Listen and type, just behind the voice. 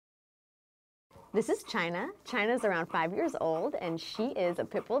This is Chyna. Chyna's around 5 years old, and she is a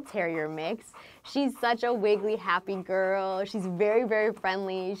Pit Bull Terrier mix. She's such a wiggly, happy girl. She's very, very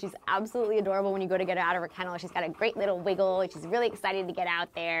friendly. She's absolutely adorable when you go to get her out of her kennel. She's got a great little wiggle. She's really excited to get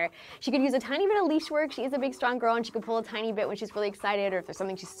out there. She could use a tiny bit of leash work. She is a big, strong girl, and she can pull a tiny bit when she's really excited or if there's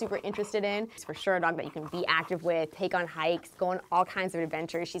something she's super interested in. She's for sure a dog that you can be active with, take on hikes, go on all kinds of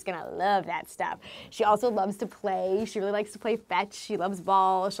adventures. She's gonna love that stuff. She also loves to play. She really likes to play fetch. She loves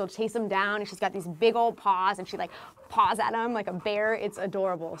balls. She'll chase them down, and she's got these big old paws, and she like paws at them like a bear. It's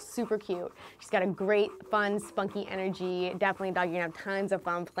adorable, super cute. She's got a great, fun, spunky energy. Definitely a dog you're gonna have tons of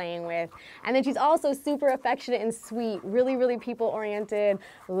fun playing with. And then she's also super affectionate and sweet, really, really people-oriented,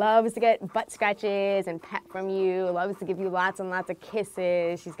 loves to get butt scratches and pet from you, loves to give you lots and lots of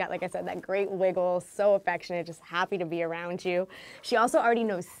kisses. She's got, like I said, that great wiggle, so affectionate, just happy to be around you. She also already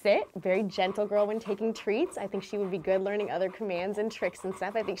knows sit, very gentle girl when taking treats. I think she would be good learning other commands and tricks and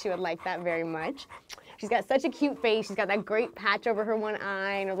stuff. I think she would like that very much. She's got such a cute face. She's got that great patch over her one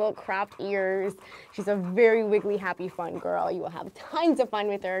eye and her little cropped ears. She's a very wiggly, happy, fun girl. You will have tons of fun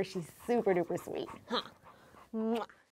with her. She's super duper sweet. Huh. Mwah.